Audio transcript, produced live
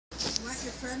want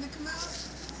your friend to come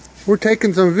out? We're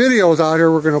taking some videos out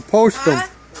here. We're going to post them.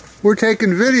 We're taking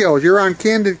videos. You're on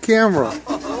candid camera.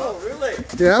 Oh, really?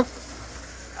 Yep.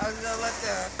 I was going to let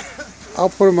the... I'll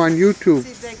put them on YouTube.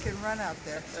 See if they can run out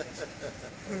there. Put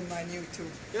them on YouTube.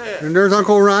 Yeah. And there's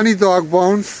Uncle Ronnie Dog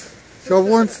Bones,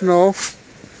 shoveling snow.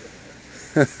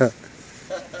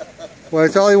 Well,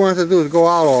 that's all he wants to do is go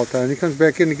out all the time. He comes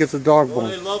back in and gets a dog Well, bone.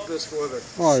 they love this weather.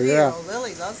 Oh, yeah.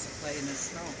 Lily loves to play in the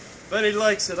snow. Bet he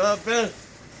likes it, huh, Ben?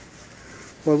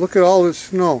 Well, look at all this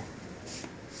snow.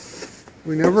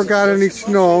 We never got any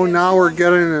snow. Now we're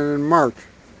getting it in March.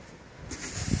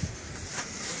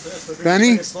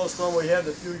 Benny? The snowstorm we had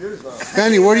a few years now.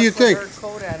 Benny, what do you think? Put her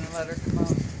coat on and let her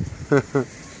come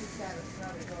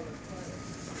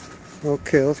out.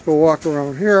 Okay, let's go walk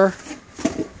around here.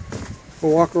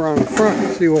 We'll walk around the front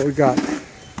and see what we got.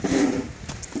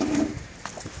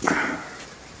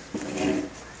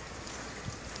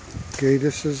 Okay,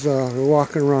 this is, we're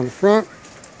walking around the front.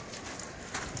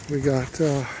 We got,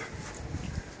 this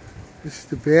is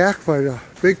the back by the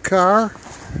big car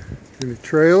and the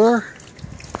trailer.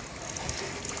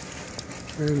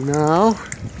 And now,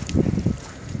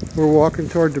 we're walking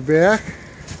toward the back.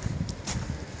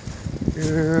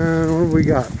 And what do we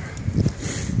got?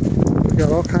 We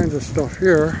got all kinds of stuff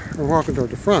here. We're walking toward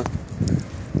the front.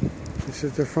 This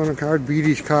is the front of the car,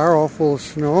 Beatty's car, all full of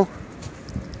snow.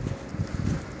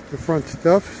 The front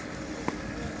stuff.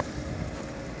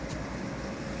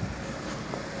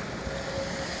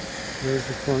 There's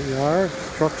the front yard.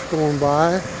 Trucks going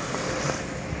by.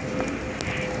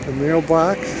 The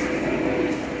mailbox.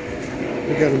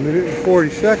 We got 1 minute and 40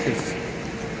 seconds.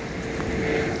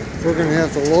 We're going to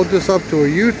have to load this up to a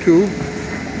YouTube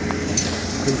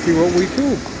and see what we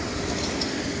do.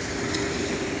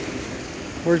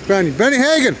 Where's Benny? Benny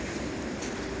Hagen!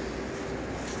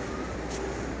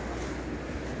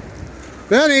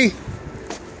 Benny!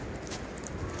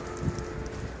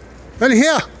 Benny,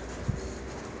 here!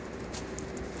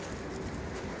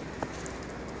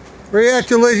 Where you at,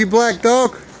 you lazy black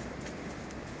dog?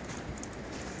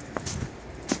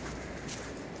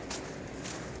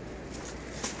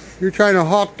 You're trying to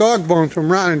hawk dog bones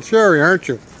from Ron and Sherry, aren't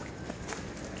you?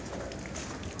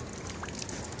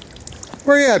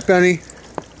 Where you at, Benny?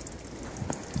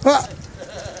 Ah.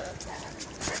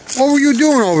 What were you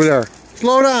doing over there?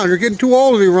 Slow down. You're getting too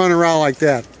old to be running around like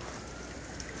that.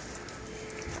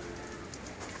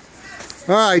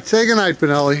 All right, say goodnight,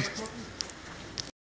 Benelli.